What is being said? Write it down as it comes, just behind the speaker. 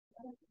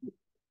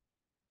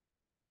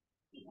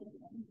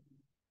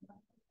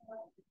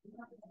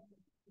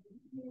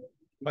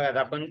बघा आता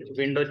आपण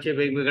विंडोजचे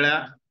वेगवेगळ्या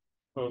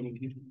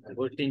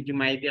गोष्टींची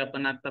माहिती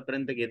आपण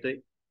आतापर्यंत घेतोय,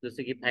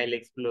 जसं की फाईल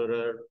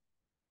एक्सप्लोरर,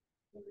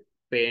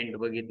 पेंट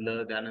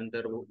बघितलं,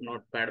 त्यानंतर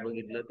नोटपॅड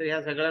बघितलं. तर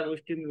या सगळ्या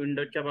गोष्टी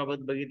विंडोजच्या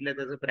बाबत बघितल्या,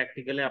 त्याचं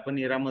प्रॅक्टिकली आपण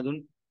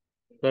इरामधून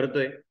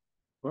करतोय,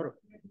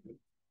 बरोबर.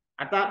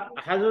 आता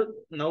हा जो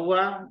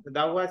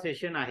 10वा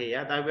सेशन आहे,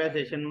 या 10व्या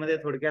सेशन मध्ये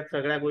थोडक्यात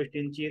सगळ्या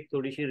गोष्टींची एक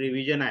थोडीशी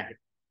रिव्हिजन आहे.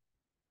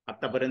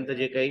 आतापर्यंत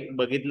जे काही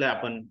बघितलं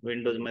आपण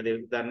विंडोज मध्ये,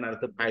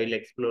 उदाहरणार्थ फाईल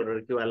एक्सप्लोरर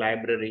किंवा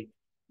लायब्ररी,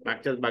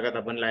 मागच्याच भागात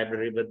आपण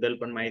लायब्ररी बद्दल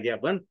पण माहिती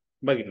आपण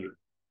बघितली.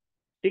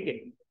 ठीक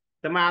आहे.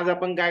 तर मग आज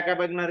आपण काय काय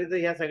बघणार आहे, तर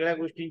ह्या सगळ्या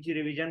गोष्टींची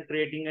revision,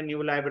 creating a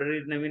new library,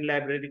 Naveen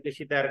library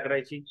कशी तयार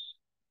करायची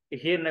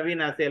हे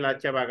नवीन असेल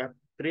आजच्या भागात.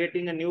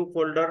 Creating a new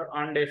folder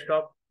on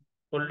desktop,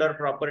 folder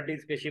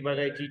properties कशी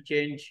बघायची,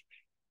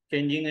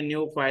 changing a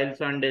new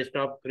files on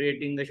desktop,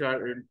 creating a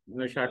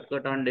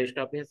shortcut on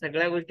desktop, या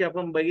सगळ्या गोष्टी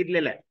आपण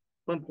बघितलेल्या आहे.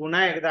 पण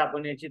पुन्हा एकदा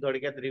आपण याची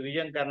थोडक्यात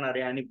रिव्हिजन करणार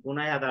आहे, आणि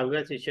पुन्हा या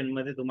 10व्या सेशन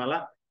मध्ये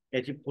तुम्हाला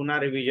याची पुन्हा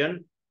रिव्हिजन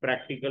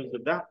प्रॅक्टिकल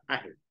सुद्धा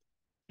आहे.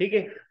 ठीक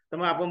आहे. तर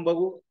मग आपण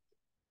बघू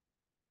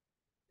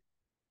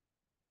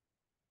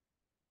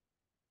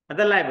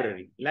आता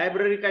लायब्ररी.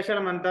 लायब्ररी कशाला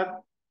म्हणतात?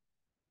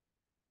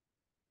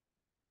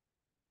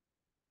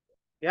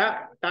 या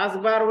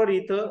टास्कबार वर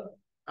इथं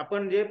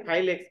आपण जे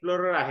फाईल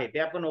एक्सप्लोरर आहे ते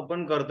आपण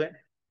ओपन करतोय.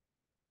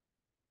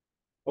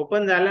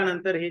 ओपन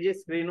झाल्यानंतर हे जे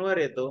स्क्रीनवर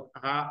येतो,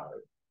 हा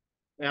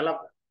याला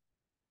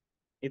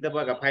इथं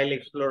बघा फाईल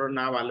एक्सप्लोरर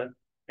नाव आलं.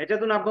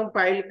 याच्यातून आपण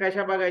फाईल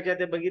कशा बघायच्या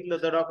ते बघितलं.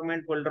 तर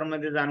डॉक्युमेंट फोल्डर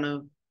मध्ये जाणं,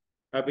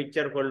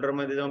 पिक्चर फोल्डर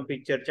मध्ये जाऊन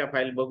पिक्चरच्या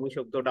फाईल बघू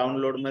शकतो,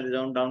 डाउनलोड मध्ये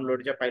जाऊन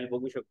डाउनलोडच्या फाईल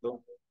बघू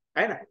शकतो,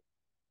 आहे ना.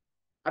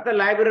 आता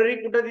लायब्ररी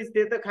कुठं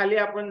दिसते, तर खाली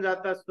आपण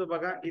जात असतो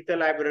बघा, इथं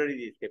लायब्ररी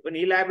दिसते. पण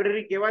ही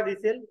लायब्ररी केव्हा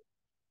दिसेल?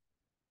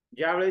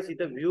 ज्यावेळेस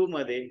इथं व्ह्यू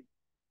मध्ये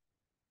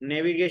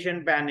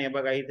नेव्हिगेशन पॅन आहे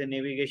बघा, इथे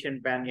नेव्हिगेशन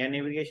पॅन, या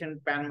नेव्हिगेशन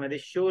पॅन मध्ये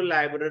शो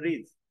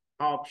लायब्ररीज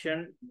हा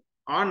ऑप्शन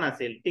ऑन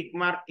असेल, टिक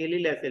मार्क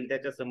केलेले असेल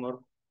त्याच्या समोर,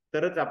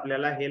 तरच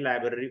आपल्याला हे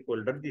लायब्ररी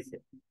फोल्डर दिसेल.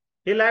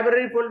 हे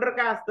लायब्ररी फोल्डर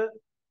काय असतं,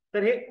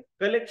 तर हे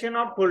कलेक्शन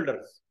ऑफ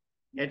फोल्डर्स.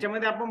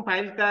 याच्यामध्ये आपण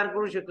फाईल तयार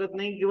करू शकत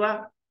नाही किंवा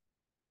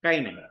काही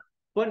नाही,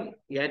 पण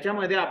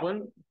याच्यामध्ये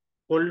आपण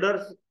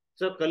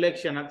फोल्डर्सचं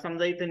कलेक्शन, आता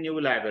समजा इथं न्यू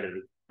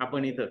लायब्ररी,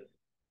 आपण इथं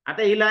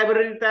आता ही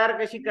लायब्ररी तयार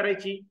कशी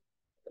करायची?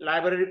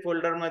 लायब्ररी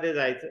फोल्डर मध्ये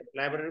जायचं.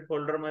 लायब्ररी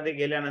फोल्डर मध्ये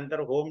गेल्यानंतर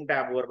होम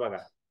टॅब वर बघा,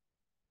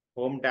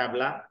 होम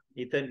टॅबला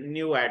इथं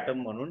न्यू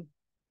आयटम म्हणून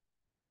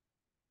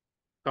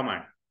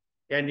कमांड,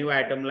 त्या न्यू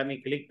आयटमला मी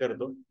क्लिक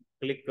करतो.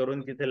 क्लिक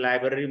करून तिथे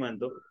लायब्ररी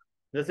म्हणतो.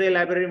 जसं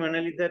लायब्ररी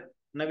म्हणाली तर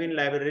नवीन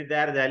लायब्ररी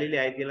तयार झालेली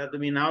आहे, तिला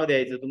तुम्ही नाव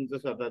द्यायचं तुमचं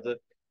स्वतःचं.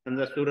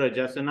 समजा सूरज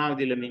असं नाव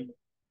दिलं मी,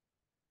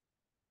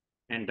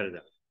 एंटर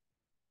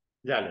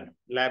झालं,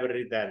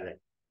 लायब्ररी तयार झाली.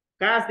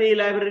 काय असते ही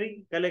लायब्ररी?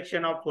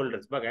 Collection of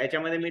folders. बघा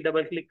याच्यामध्ये मी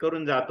डबल क्लिक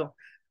करून जातो.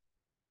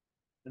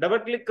 डबल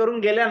क्लिक करून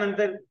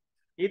गेल्यानंतर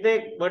इथे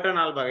एक बटन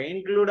आलं बघा,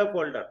 इन्क्लूड अ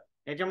फोल्डर.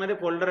 याच्यामध्ये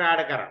फोल्डर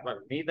ऍड करा. बघा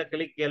मी इथं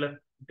क्लिक केलं.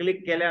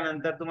 क्लिक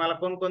केल्यानंतर तुम्हाला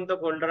कोणकोणतं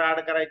फोल्डर ऍड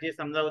करायचे,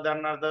 समजा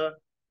उदाहरणार्थ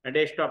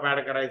डेस्कटॉप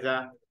ऍड करायचा.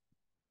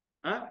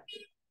 हा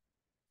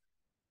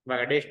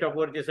बघा डेस्कटॉप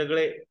वरचे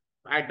सगळे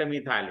आयटम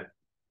इथं आले.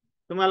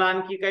 तुम्हाला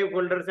आणखी काही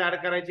फोल्डर्स ऍड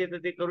करायचे तर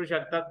ते करू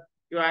शकतात,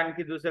 किंवा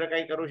आणखी दुसरं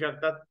काही करू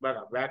शकतात.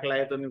 बघा बॅकला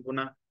येतो मी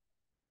पुन्हा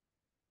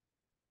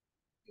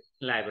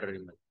लायब्ररी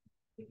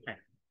मध्ये,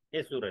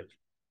 हे सूरज.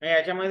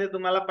 याच्यामध्ये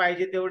तुम्हाला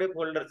पाहिजे तेवढे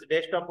फोल्डर्स,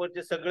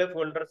 डेस्कटॉपवरचे सगळे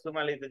फोल्डर्स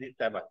तुम्हाला इथे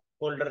दिसतात बघा,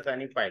 फोल्डर्स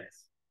आणि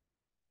फाईल्स.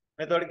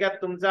 थोडक्यात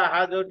तुमचा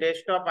हा जो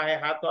डेस्कटॉप आहे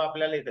हा तो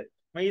आपल्याला इथे,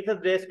 मग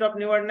इथं डेस्कटॉप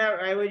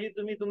निवडण्याऐवजी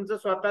तुम्ही तुमचं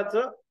स्वतःच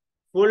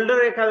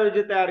फोल्डर एखादं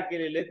जे तयार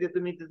केलेले ते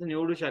तुम्ही तिथे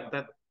निवडू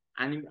शकतात,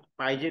 आणि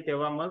पाहिजे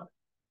तेव्हा मग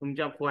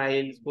तुमच्या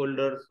फाईल्स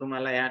फोल्डर्स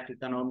तुम्हाला या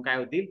ठिकाणाहून काय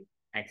होतील,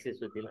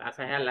 ऍक्सेस होतील.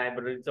 असा ह्या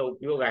लायब्ररीचा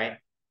उपयोग आहे.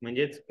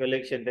 म्हणजेच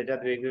कलेक्शन, त्याच्यात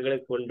वेगवेगळे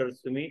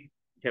फोल्डर्स तुम्ही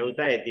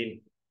ठेवता येतील.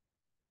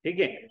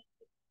 ठीक आहे.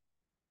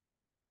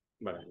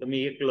 बघा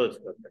तुम्ही हे क्लोज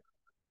करता.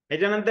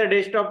 त्याच्यानंतर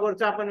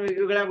डेस्कटॉपवरचा आपण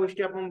वेगवेगळ्या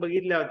गोष्टी आपण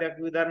बघितल्या होत्या,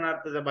 की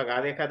उदाहरणार्थ बघा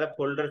एखादा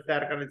फोल्डर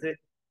तयार करायचे,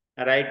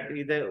 राईट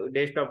इथं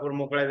डेस्कटॉपवर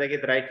मोकळ्या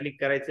जागेत राईट क्लिक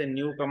करायचं,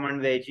 न्यू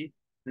कमांड द्यायची.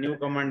 न्यू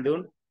कमांड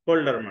देऊन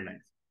फोल्डर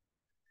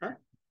म्हणायचं.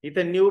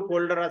 इथं न्यू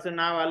फोल्डर असं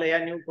नाव आलं. या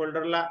न्यू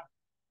फोल्डरला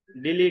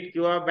डिलीट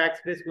किंवा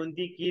बॅकस्पेस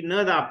कोणती की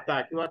न दाबता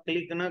किंवा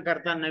क्लिक न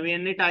करता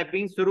नवीन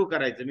टायपिंग सुरू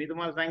करायचं. मी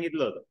तुम्हाला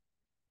सांगितलं होतं,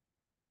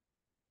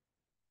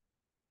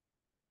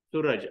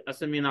 सूरज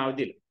असं मी नाव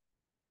दिलं.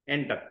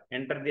 एंटर.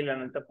 एंटर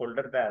दिल्यानंतर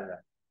फोल्डर तयार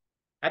झाला.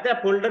 आता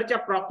फोल्डरच्या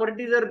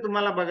प्रॉपर्टी जर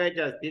तुम्हाला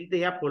बघायच्या असतील तर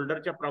ह्या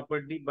फोल्डरच्या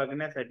प्रॉपर्टी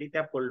बघण्यासाठी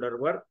त्या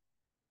फोल्डरवर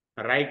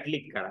राईट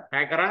क्लिक करा.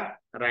 काय करा?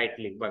 Right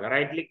click. बघा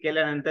राईट क्लिक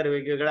केल्यानंतर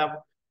वेगवेगळ्या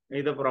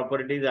इथं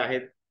प्रॉपर्टीज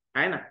आहेत,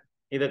 आहे ना.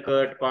 इथं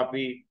कट,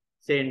 कॉपी,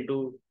 सेंड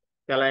टू,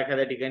 त्याला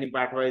एखाद्या ठिकाणी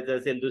पाठवायचं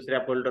असेल दुसऱ्या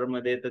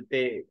फोल्डरमध्ये तर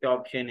ते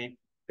ऑप्शन आहे.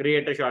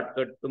 क्रिएट अ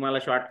शॉर्टकट, तुम्हाला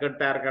शॉर्टकट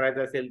तयार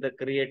करायचा असेल तर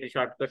क्रिएट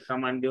शॉर्टकट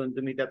कमांड देऊन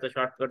तुम्ही त्याचा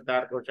शॉर्टकट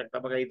तयार करू शकता.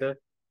 बघा इथं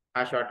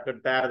हा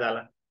शॉर्टकट तयार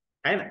झाला,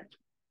 आहे ना.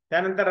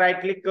 त्यानंतर राईट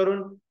क्लिक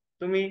करून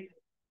तुम्ही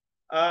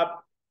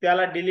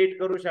त्याला डिलीट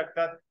करू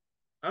शकतात.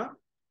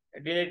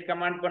 डिलीट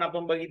कमांड पण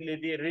आपण बघितली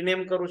होती.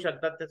 रिनेम करू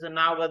शकतात, त्याचं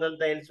नाव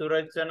बदलता येईल.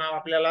 सूरजचं नाव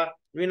आपल्याला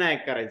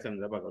विनायक करायचं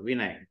समजा, बघा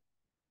विनायक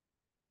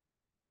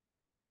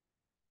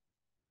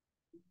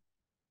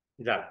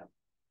झालं.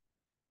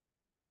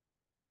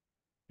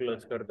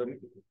 क्लोज करतो मी.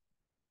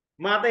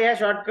 मग आता या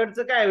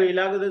शॉर्टकटचं काय होईल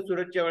अगोदर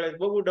सूरजच्या वेळेस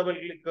बघू, डबल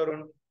क्लिक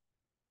करून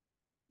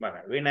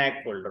बघा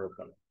विनायक फोल्डर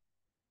ओपन.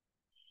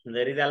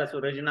 जरी त्याला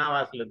सूरज नाव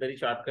असलं तरी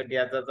शॉर्टकट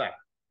याचाच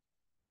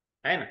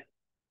आहे ना.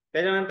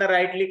 त्याच्यानंतर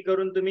राईट क्लिक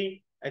करून तुम्ही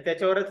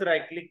त्याच्यावरच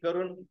राईट क्लिक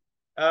करून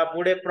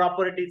पुढे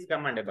प्रॉपर्टीज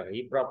कमांड आहे बघा,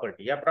 ही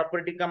प्रॉपर्टी. या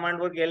प्रॉपर्टी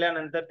कमांडवर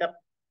गेल्यानंतर त्या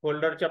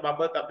फोल्डरच्या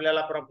बाबत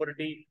आपल्याला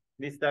प्रॉपर्टी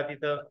दिसतात.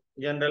 इथं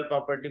जनरल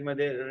प्रॉपर्टी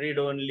मध्ये रीड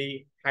ओनली,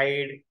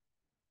 हाईड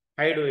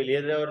होईल.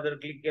 याच्यावर जर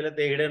क्लिक केलं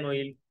तर हिडन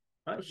होईल.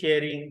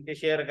 शेअरिंग, ते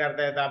शेअर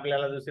करता येतं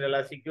आपल्याला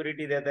दुसऱ्याला.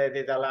 सिक्युरिटी देता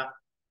येते त्याला,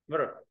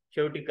 बरोबर.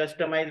 शेवटी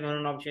कस्टमाइज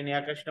म्हणून ऑप्शन, या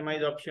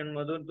कस्टमाइज ऑप्शन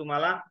मधून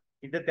तुम्हाला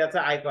इथं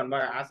त्याचा आयकॉन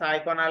बघा, असा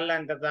आयकॉन आला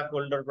आणि त्याचा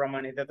फोल्डर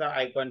प्रमाणे त्याचा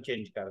आयकॉन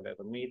चेंज करता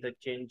येतो. मी इथं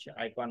चेंज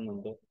आयकॉन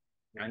म्हणतो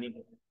आणि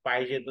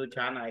पाहिजे तो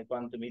छान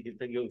आयकॉन तुम्ही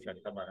तिथं घेऊ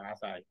शकता. बघा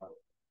असा आयकॉन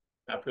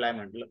अप्लाय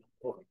म्हटलं,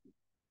 ओके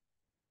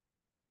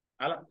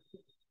आला,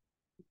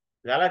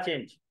 झाला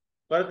चेंज.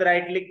 परत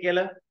राईट क्लिक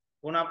केलं,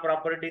 पुन्हा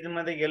प्रॉपर्टीज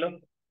मध्ये गेलो,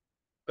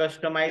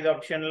 कस्टमाइज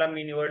ऑप्शनला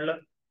मी निवडलं.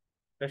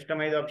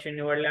 कस्टमाइज ऑप्शन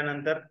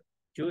निवडल्यानंतर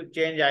चूज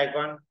चेंज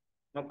आयकॉन,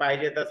 मग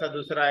पाहिजे तसा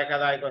दुसरा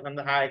एखादा आयकॉन,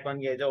 समजा हा आयकॉन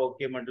घ्यायचा,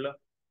 ओके म्हटलं,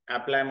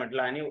 अप्लाय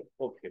म्हटलं आणि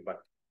ओके.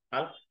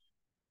 बघा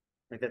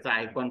त्याचा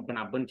आयकॉन पण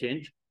आपण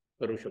चेंज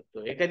करू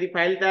शकतो. एखादी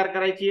फाईल तयार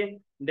करायची आहे,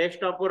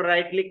 डेस्कटॉपवर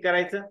राईट क्लिक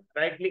करायचं,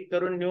 राईट क्लिक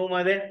करून न्यू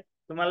मध्ये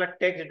तुम्हाला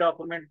टेक्स्ट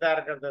डॉक्युमेंट तयार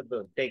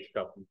करतात. टेक्स्ट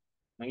डॉक्युमेंट,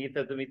 मग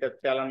इथं तुम्ही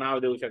त्याला नाव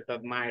देऊ शकतात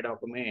माय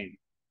डॉक्युमेंट.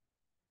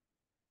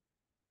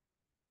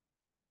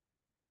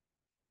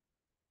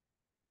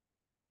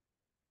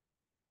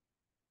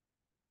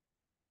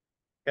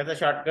 त्याचा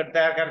शॉर्टकट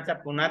तयार करायचा,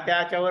 पुन्हा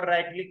त्याच्यावर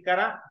राईट क्लिक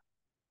करा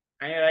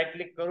आणि राईट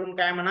क्लिक करून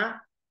काय म्हणा,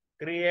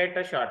 क्रिएट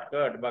अ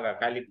शॉर्टकट. बघा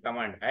खाली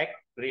कमांड आहे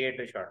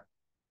क्रिएट अ शॉर्टकट,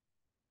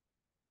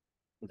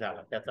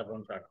 झाला त्याचा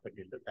पण शॉर्टकट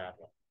इथं तयार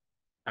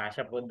झाला.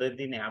 अशा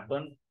पद्धतीने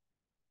आपण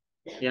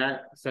या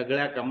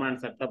सगळ्या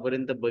कमांड्स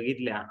आतापर्यंत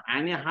बघितल्या.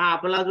 आणि हा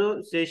आपला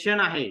जो सेशन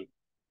आहे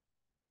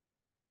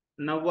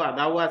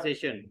 10वा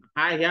सेशन,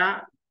 हा ह्या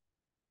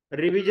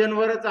रिव्हिजन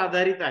वरच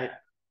आधारित आहे.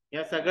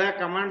 या सगळ्या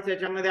कमांड्स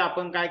याच्यामध्ये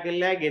आपण काय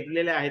केलेल्या आहे,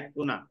 घेतलेल्या आहेत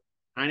पुन्हा.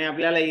 आणि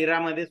आपल्याला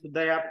इरामध्ये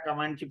सुद्धा या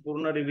कमांडची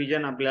पूर्ण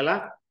रिव्हिजन आपल्याला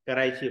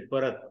करायची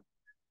परत.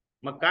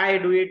 मग काय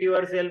डू इट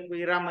युअर सेल्फ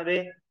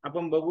इरामध्ये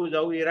आपण बघू,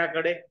 जाऊ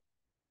इराकडे.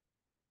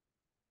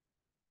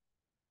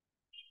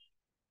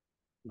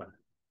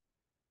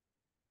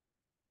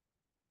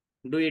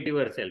 डू इट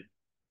युअर सेल्फ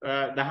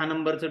 10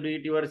 नंबरचं डू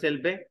इट युअर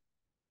सेल्फ आहे.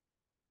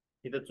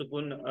 इथं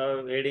चुकून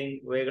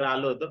हेडिंग वेगळं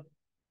आलं होतं.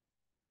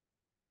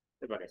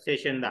 बघा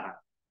session 10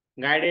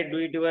 guided do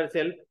it your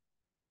self.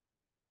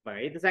 बघा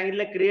इथं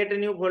सांगितलं create a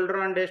new folder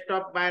on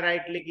desktop bye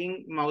right clicking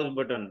mouse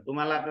button.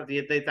 तुम्हाला आता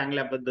येतंय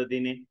चांगल्या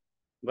पद्धतीने,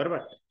 बरोबर.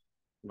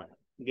 बघा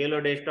गेलो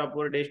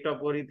डेस्कटॉपवर.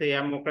 डेस्कटॉपवर इथे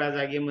या मोकळ्या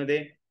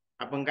जागेमध्ये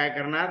आपण काय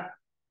करणार,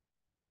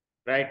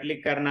 राईट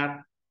क्लिक करणार.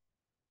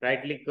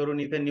 राईट क्लिक करून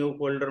इथं न्यू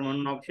फोल्डर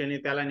म्हणून ऑप्शन आहे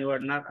त्याला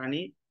निवडणार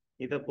आणि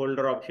इथं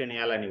फोल्डर ऑप्शन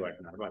याला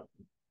निवडणार.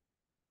 बघा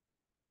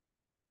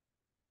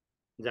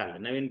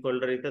झालं, नवीन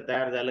फोल्डर इथं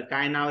तयार झालं.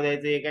 काय नाव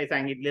द्यायचं हे काही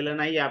सांगितलेलं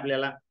नाही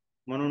आपल्याला,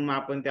 म्हणून मग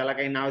आपण त्याला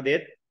काही नाव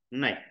देत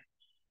नाही.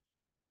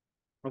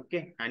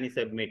 ओके, आणि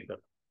सबमिट करू.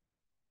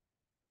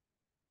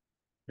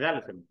 झालं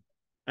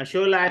submit.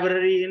 Show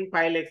library in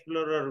file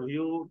explorer,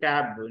 view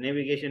tab,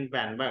 navigation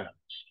pan. बघा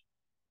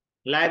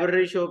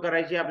लायब्ररी शो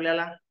करायची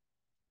आपल्याला.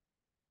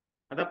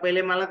 आता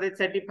पहिले मला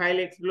त्याच्यासाठी फाईल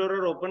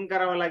एक्सप्लोरर ओपन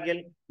करावं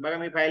लागेल. बघा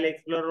मी फाईल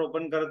एक्सप्लोरर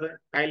ओपन करतोय.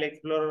 फाईल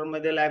एक्सप्लोरर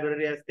मध्ये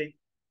लायब्ररी असते.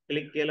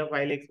 क्लिक केलं,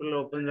 फाईल एक्सप्लोरर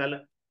ओपन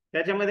झालं.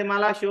 त्याच्यामध्ये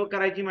मला शो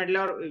करायची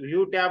म्हटल्यावर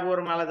व्ह्यू टॅब वर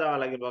मला जावं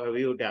लागेल. बघा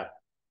व्ह्यू टॅब,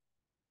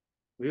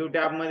 व्ह्यू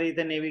टॅब मध्ये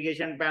इथं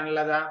नेव्हिगेशन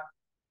पॅनला जा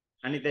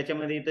आणि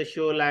त्याच्यामध्ये इथं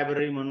शो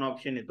लायब्ररी म्हणून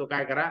ऑप्शन आहे, तो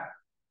काय करा,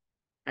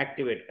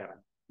 ऍक्टिव्हेट करा.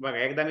 बघा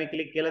एकदा मी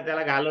क्लिक केलं,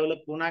 त्याला घालवलं,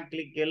 पुन्हा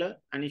क्लिक केलं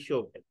आणि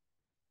शो केलं.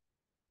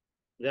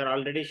 जर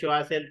ऑलरेडी शो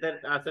असेल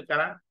तर असं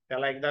करा,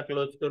 त्याला एकदा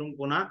क्लोज करून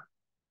पुन्हा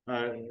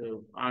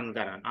ऑन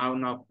करा,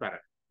 ऑन ऑफ करा.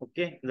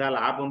 ओके झाला,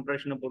 हा पण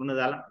प्रश्न पूर्ण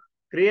झाला.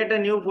 Create a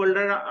new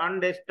folder on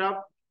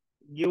desktop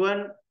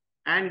given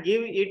and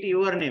give it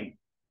your name.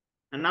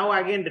 Now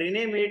again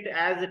rename it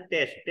as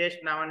taste.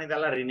 Taste नावाने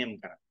त्याला रिनेम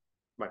करा.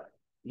 बघा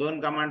 2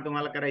 कमांड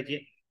तुम्हाला करायची.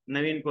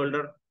 नवीन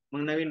फोल्डर, मग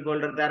नवीन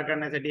फोल्डर तयार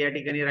करण्यासाठी या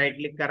ठिकाणी राईट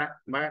क्लिक करा.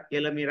 बघा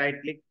केलं मी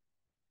राईट क्लिक.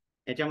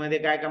 याच्यामध्ये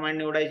काय कमांड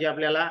निवडायची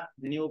आपल्याला,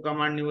 न्यू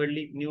कमांड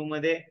निवडली. न्यू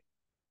मध्ये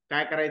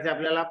काय करायचं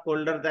आपल्याला,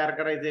 फोल्डर तयार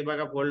करायचंय.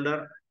 बघा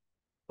फोल्डर,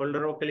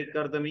 फोल्डरवर क्लिक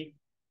करतो मी.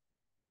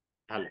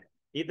 झालं,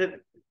 इथं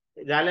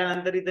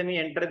झाल्यानंतर इथं मी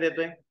एंटर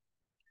देतोय.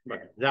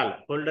 बघा झालं,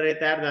 फोल्डर हे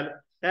तयार झालं.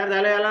 तयार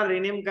झालं, याला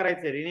रिनेम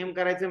करायचं. रिनेम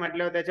करायचं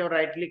म्हटल्यावर त्याच्यावर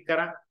राईट क्लिक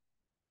करा.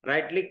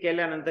 राईट क्लिक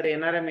केल्यानंतर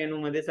येणाऱ्या मेनू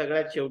मध्ये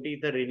सगळ्यात शेवटी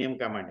इथं रिनेम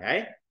कमांड आहे.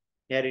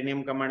 या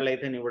रिनेम कमांडला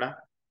इथं निवडा.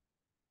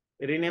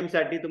 रिनेम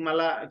साठी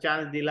तुम्हाला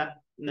चान्स दिला,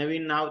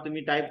 नवीन नाव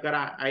तुम्ही टाईप करा,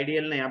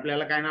 आयडियल नाही,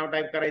 आपल्याला काय नाव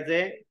टाईप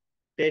करायचंय,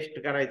 टेस्ट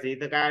करायचं.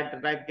 इथं काय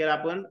टाईप केलं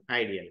आपण,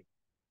 आयडियल.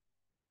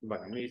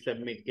 बघा मी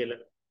सबमिट केलं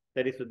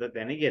तरी सुद्धा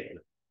त्याने घेतलं.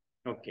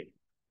 Okay.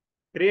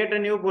 Create a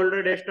new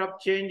folder desktop,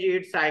 change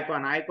it's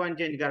icon. Icon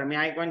change करा. मी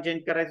आयकॉन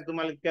चेंज करायचं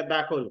तुम्हाला इतक्यात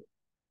दाखवलं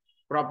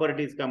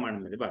प्रॉपर्टीज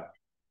कमांड मध्ये. बघा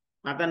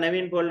आता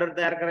नवीन फोल्डर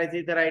तयार करायचं,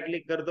 इथं राईट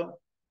क्लिक करतो.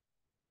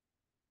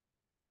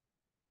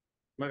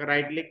 मग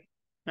राईट क्लिक,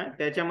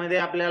 त्याच्यामध्ये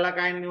आपल्याला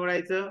काय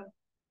निवडायचं,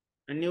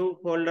 न्यू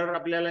फोल्डर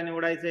आपल्याला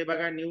निवडायचं आहे.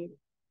 बघा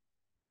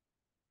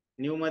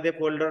न्यू मध्ये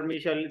फोल्डर मी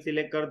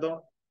सिलेक्ट करतो.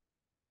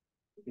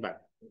 बघा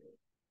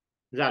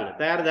झालं,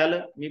 तयार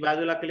झालं. मी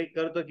बाजूला क्लिक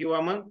करतो किंवा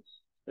मग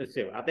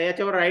सेव्ह. आता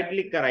याच्यावर राईट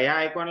क्लिक करा. या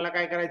आयकॉनला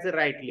काय करायचं,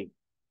 राईट क्लिक.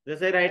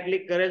 जसं राईट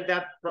क्लिक करेल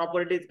त्यात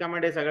प्रॉपर्टीज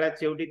कमांड आहे, सगळ्यात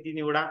शेवटी ती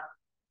निवडा.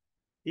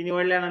 ती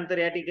निवडल्यानंतर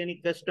या ठिकाणी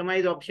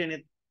कस्टमाइज ऑप्शन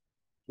येत.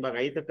 बघा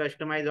इथं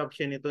कस्टमाइज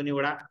ऑप्शन येतो,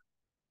 निवडा.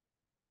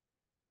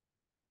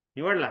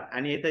 निवडला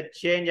आणि इथं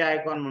चेंज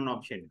आयकॉन म्हणून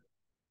ऑप्शन येतो.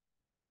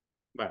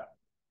 बघा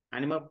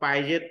आणि मग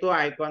पाहिजे तो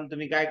आयकॉन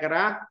तुम्ही काय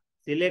करा,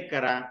 सिलेक्ट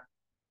करा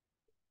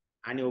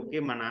आणि ओके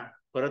म्हणा,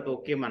 परत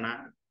ओके म्हणा.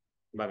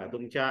 बघा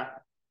तुमच्या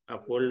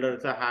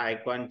फोल्डरचा हा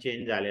आयकॉन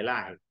चेंज झालेला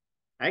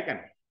आहे का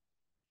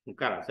नाही.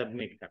 करा,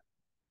 सबमिट करा.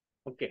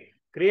 Okay.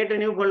 Create a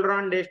new folder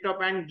on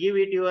desktop and give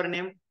it your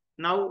name.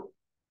 Now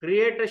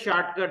create a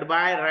shortcut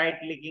bye right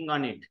clicking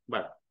on it.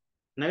 बघा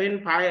नवीन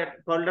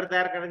फोल्डर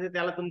तयार करायचं,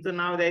 त्याला तुमचं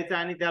नाव द्यायचं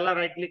आणि त्याला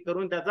राईट क्लिक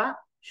करून त्याचा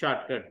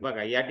शॉर्टकट.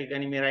 बघा या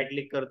ठिकाणी मी राईट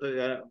क्लिक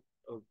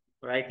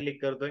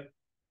करतोय.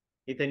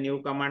 इथे न्यू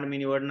कमांड मी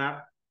निवडणार.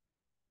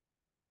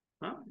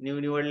 न्यू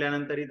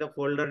निवडल्यानंतर इथं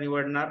फोल्डर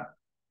निवडणार.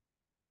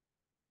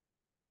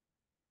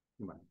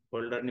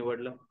 फोल्डर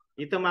निवडलं.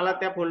 इथं मला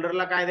त्या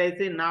फोल्डरला काय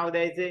द्यायचंय, नाव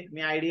द्यायचंय.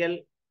 मी आयडियल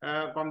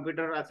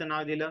कॉम्प्युटर असं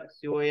नाव दिलं,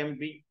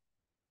 COMP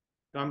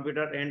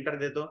कॉम्प्युटर. एंटर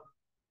देतो.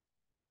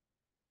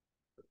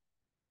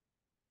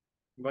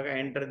 बघा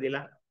एंटर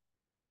दिला.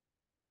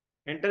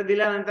 एंटर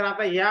दिल्यानंतर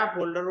आता या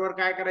फोल्डरवर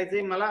काय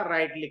करायचंय, मला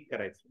राईट क्लिक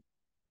करायचं.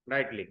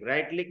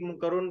 राईट क्लिक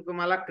करून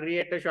तुम्हाला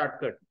क्रिएट अ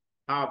शॉर्टकट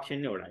हा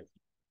ऑप्शन निवडायचा.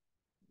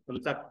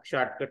 तुमचा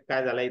शॉर्टकट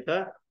काय झाला,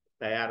 इथं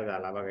तयार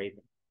झाला. बघा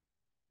इथं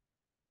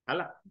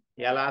आला.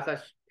 याला असा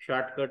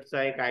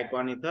शॉर्टकटचा एक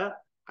आयकॉन इथं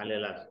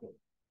आलेला असतो.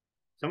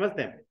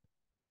 समजते,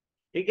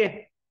 ठीक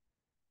आहे.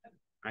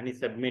 आणि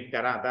सबमिट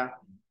करा. आता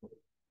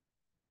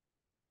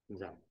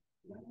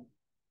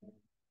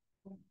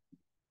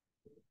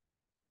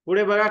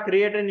पुढे बघा,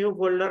 create a new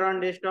folder on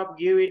desktop,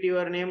 give it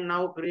your name,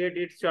 now create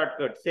it's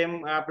shortcut.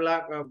 Same आपला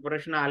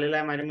प्रश्न आलेला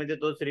आहे माझ्यामध्ये,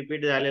 तोच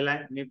रिपीट झालेला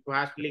आहे. मी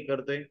फास्टली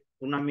करतोय.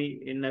 पुन्हा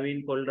मी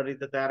नवीन फोल्डर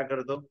इथं तयार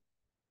करतो.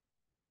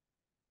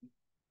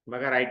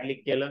 बघा राईट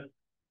क्लिक केलं,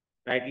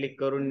 राईट क्लिक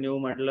करून न्यू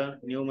म्हटलं.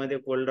 न्यू मध्ये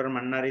फोल्डर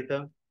म्हणणार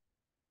इथं,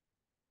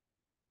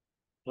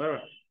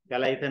 बरोबर.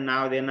 त्याला इथं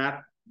नाव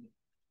देणार,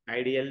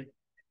 आयडियल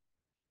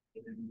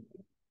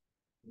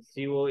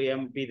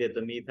COMP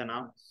देतो मी इथं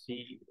नाव,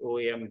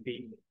 COMP.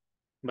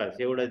 बस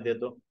एवढंच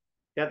देतो.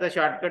 त्याचा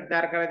शॉर्टकट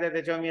तयार करायचा,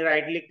 त्याच्यावर मी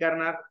राईट क्लिक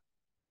करणार.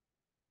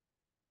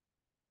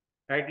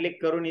 राईट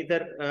क्लिक करून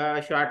इथं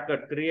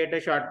शॉर्टकट, क्रिएट अ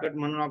शॉर्टकट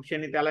म्हणून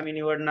ऑप्शन आहे, त्याला मी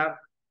निवडणार.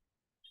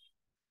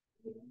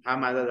 हा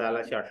माझा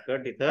झाला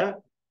शॉर्टकट इथं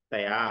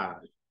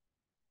तयार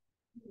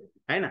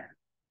आहे ना.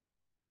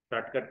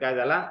 शॉर्टकट काय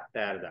झाला,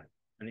 तयार झाला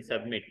आणि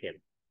सबमिट केलं.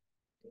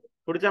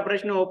 पुढचा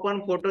प्रश्न, open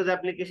photos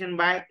application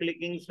by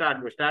clicking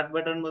start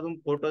button मधून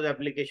फोटोज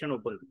ऍप्लिकेशन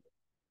ओपन.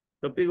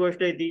 सोपी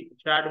गोष्ट आहे ती.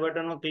 स्टार्ट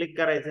बटनवर क्लिक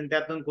करायचं आणि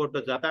त्यातून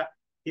फोटोज. आता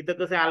तिथं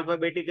कसं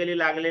अल्फाबेटिकली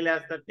लागलेले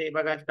असतात ते.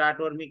 बघा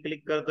स्टार्टवर मी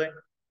क्लिक करतोय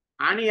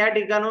आणि या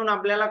ठिकाणाहून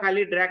आपल्याला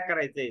खाली ड्रॅग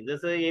करायचंय.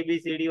 जसं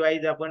ABCD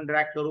वाईज आपण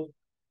ड्रॅग करू.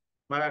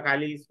 बघा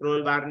खाली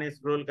स्क्रोल बारने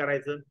स्क्रोल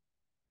करायचं.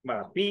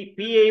 बघा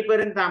पी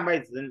येईपर्यंत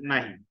थांबायचं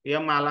नाही.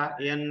 M आला,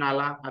 N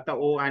आला, आता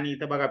O आणि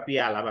इथं बघा P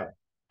आला. बघा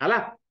आला.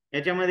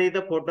 याच्यामध्ये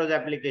इथं फोटोज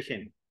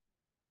ऍप्लिकेशन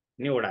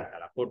निवडा.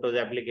 त्याला फोटोज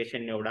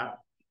ऍप्लिकेशन निवडा.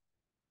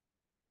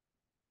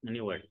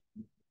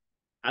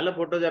 आलं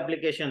फोटोज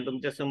ऍप्लिकेशन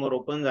तुमच्या समोर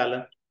ओपन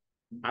झालं.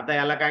 आता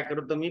याला काय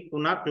करतो मी,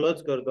 पुन्हा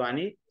क्लोज करतो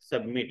आणि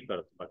सबमिट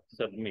करतो.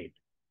 सबमिट.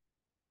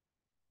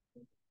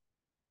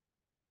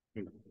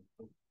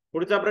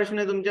 पुढचा प्रश्न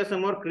आहे तुमच्या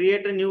समोर,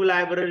 create new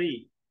library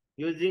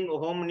using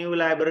home new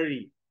library.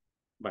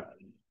 बघा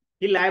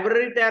ही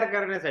लायब्ररी तयार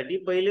करण्यासाठी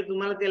पहिले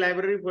तुम्हाला ते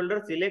लायब्ररी फोल्डर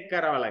सिलेक्ट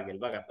करावा लागेल.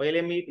 बघा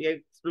पहिले मी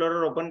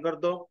एक्सप्लोरर ओपन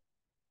करतो.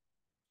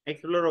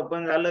 एक्सप्लोरर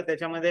ओपन झालं,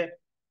 त्याच्यामध्ये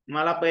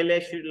मला पहिले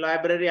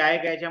लायब्ररी आहे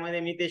का याच्यामध्ये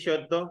मी ते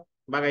शोधतो.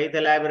 बघा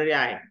इथे लायब्ररी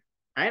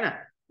आहे ना.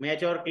 मी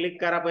याच्यावर क्लिक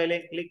करा. पहिले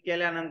क्लिक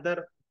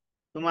केल्यानंतर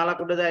तुम्हाला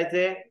कुठं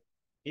जायचंय,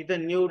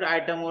 इथं न्यू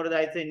आयटम वर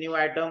जायचंय. न्यू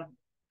आयटम,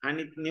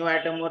 आणि न्यू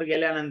आयटम वर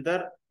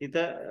गेल्यानंतर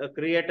तिथं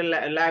क्रिएट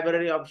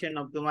लायब्ररी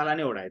ऑप्शन तुम्हाला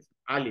निवडायचं.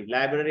 आली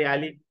लायब्ररी,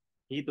 आली.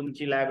 ही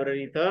तुमची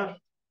लायब्ररी इथं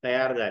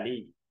तयार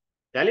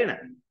झाली ना.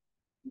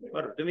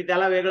 बरं, तुम्ही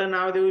त्याला वेगळं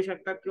नाव देऊ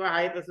शकतात किंवा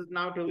आहे तसंच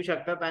नाव ठेवू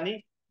शकतात आणि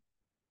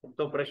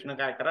तो प्रश्न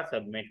काय करा,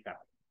 सबमिट करा.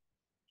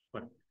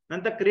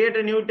 नंतर create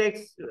a new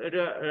text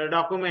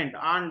document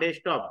on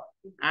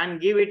desktop and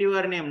give it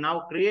your name. Now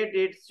create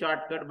it's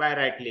shortcut bye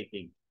right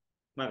clicking.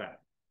 बघा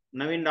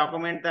नवीन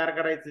डॉक्युमेंट तयार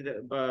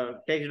करायचं,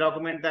 टेक्स्ट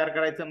डॉक्युमेंट तयार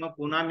करायचं. मग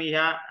पुन्हा मी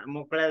ह्या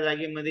मोकळ्या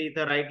जागेमध्ये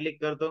इथं राईट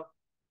क्लिक करतो.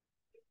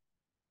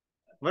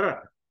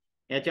 बरोबर.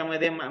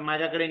 याच्यामध्ये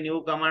माझ्याकडे न्यू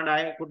कमांड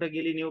आहे. कुठे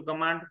गेली न्यू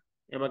कमांड?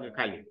 हे बघा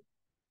खाली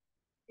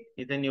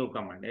इथे न्यू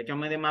कमांड.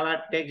 याच्यामध्ये मला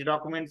टेक्स्ट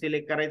डॉक्युमेंट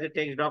सिलेक्ट करायचं.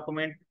 टेक्स्ट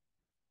डॉक्युमेंट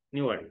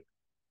निवड.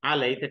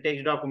 आलं इथे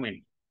टेक्स्ट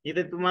डॉक्युमेंट.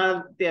 इथे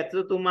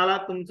तुम्हाला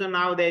तुमचं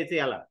नाव द्यायचं.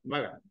 याला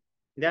बघा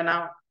द्या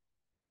नाव.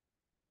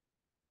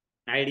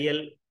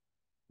 आयडियल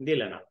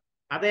दिलं नाव.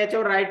 आता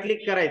याच्यावर राईट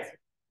क्लिक करायचं.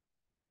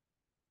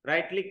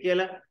 राईट क्लिक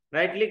केलं.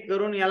 राईट क्लिक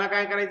करून याला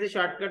काय करायचं?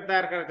 शॉर्टकट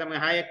तयार करायचा. मग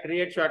हा एक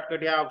क्रिएट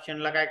शॉर्टकट या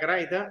ऑप्शनला काय करा,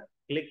 इथं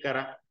क्लिक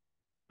करा.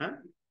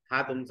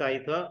 हा तुमचा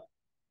इथं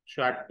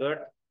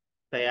शॉर्टकट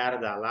तयार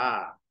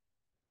झाला.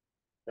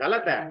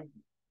 तयार.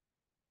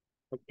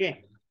 ओके.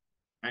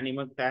 आणि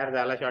मग तयार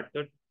झाला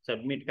शॉर्टकट.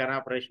 सबमिट करा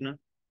प्रश्न.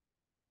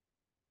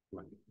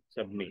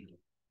 सबमिट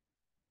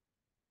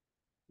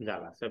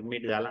झाला.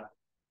 सबमिट झाला.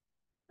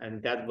 आणि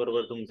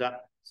त्याचबरोबर तुमचा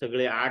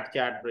सगळे 8चे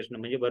 8 प्रश्न,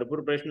 म्हणजे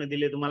भरपूर प्रश्न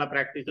दिले तुम्हाला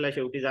प्रॅक्टिसला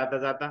शेवटी जाता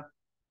जाता.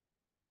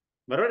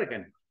 बरोबर आहे का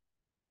नाही?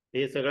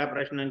 हे सगळ्या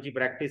प्रश्नांची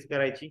प्रॅक्टिस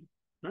करायची.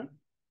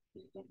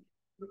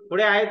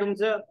 पुढे आहे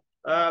तुमचं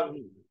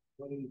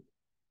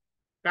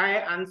काय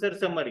आन्सर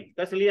समरी.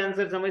 कसली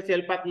answer summary?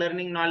 Self path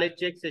learning, knowledge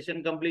check,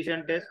 session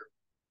completion taste.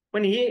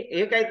 पण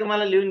हे काही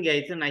तुम्हाला लिहून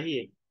घ्यायचं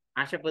नाहीये.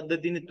 अशा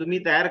पद्धतीने तुम्ही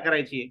तयार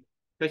करायची.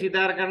 कशी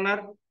तयार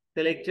करणार?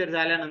 ते लेक्चर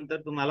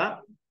झाल्यानंतर तुम्हाला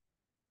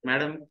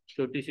मॅडम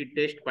छोटीशी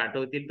टेस्ट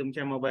पाठवतील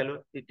तुमच्या मोबाईलवर.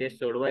 ती टेस्ट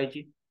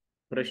सोडवायची,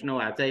 प्रश्न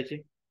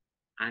वाचायचे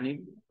आणि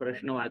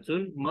प्रश्न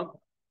वाचून मग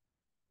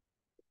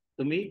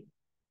तुम्ही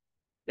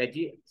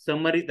त्याची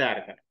समरी तयार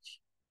करायची.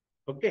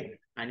 ओके.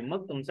 आणि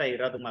मग तुमचा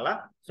इरा तुम्हाला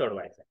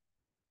सोडवायचा.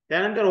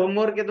 त्यानंतर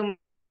होमवर्क आहे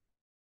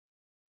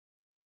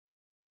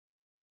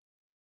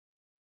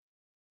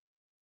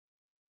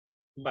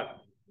बघा.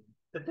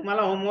 तर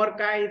तुम्हाला होमवर्क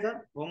काय इथं?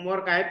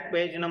 होमवर्क आहे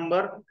पेज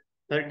नंबर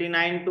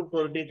 39 to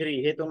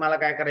 43. हे तुम्हाला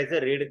काय करायचं?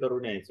 रीड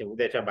करून यायचं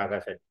उद्याच्या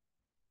भागासाठी.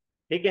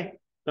 ठीक आहे.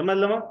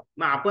 समजलं?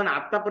 मग आपण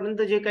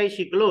आतापर्यंत जे काही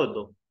शिकलो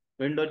होतो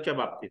विंडोजच्या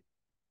बाबतीत,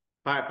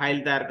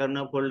 फाईल तयार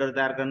करणं, फोल्डर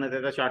तयार करणं,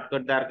 त्याचा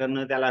शॉर्टकट तयार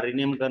करणं, त्याला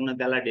रिनेम करणं,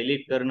 त्याला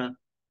डिलीट करणं,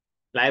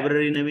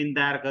 लायब्ररी नवीन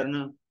तयार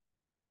करणं.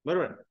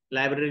 बरोबर.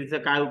 लायब्ररीचा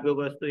काय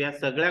उपयोग असतो, या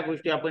सगळ्या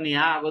गोष्टी आपण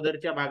या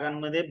अगोदरच्या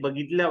भागांमध्ये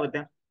बघितल्या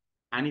होत्या.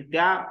 आणि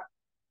त्या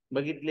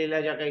बघितलेल्या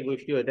ज्या काही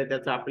गोष्टी होत्या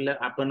त्याचं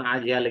आपण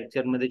आज या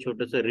लेक्चरमध्ये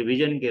छोटंसं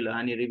रिव्हिजन केलं.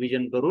 आणि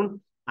रिव्हिजन करून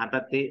आता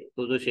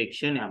तो जो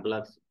सेक्शन आहे आपला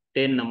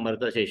 10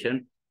 नंबरचा सेशन,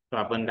 तो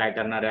आपण काय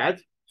करणार आहे?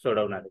 आज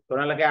सोडवणार आहे.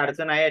 कोणाला काही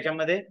अडचण आहे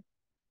याच्यामध्ये?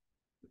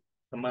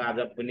 तर मग आज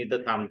आपण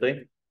इथं थांबतोय.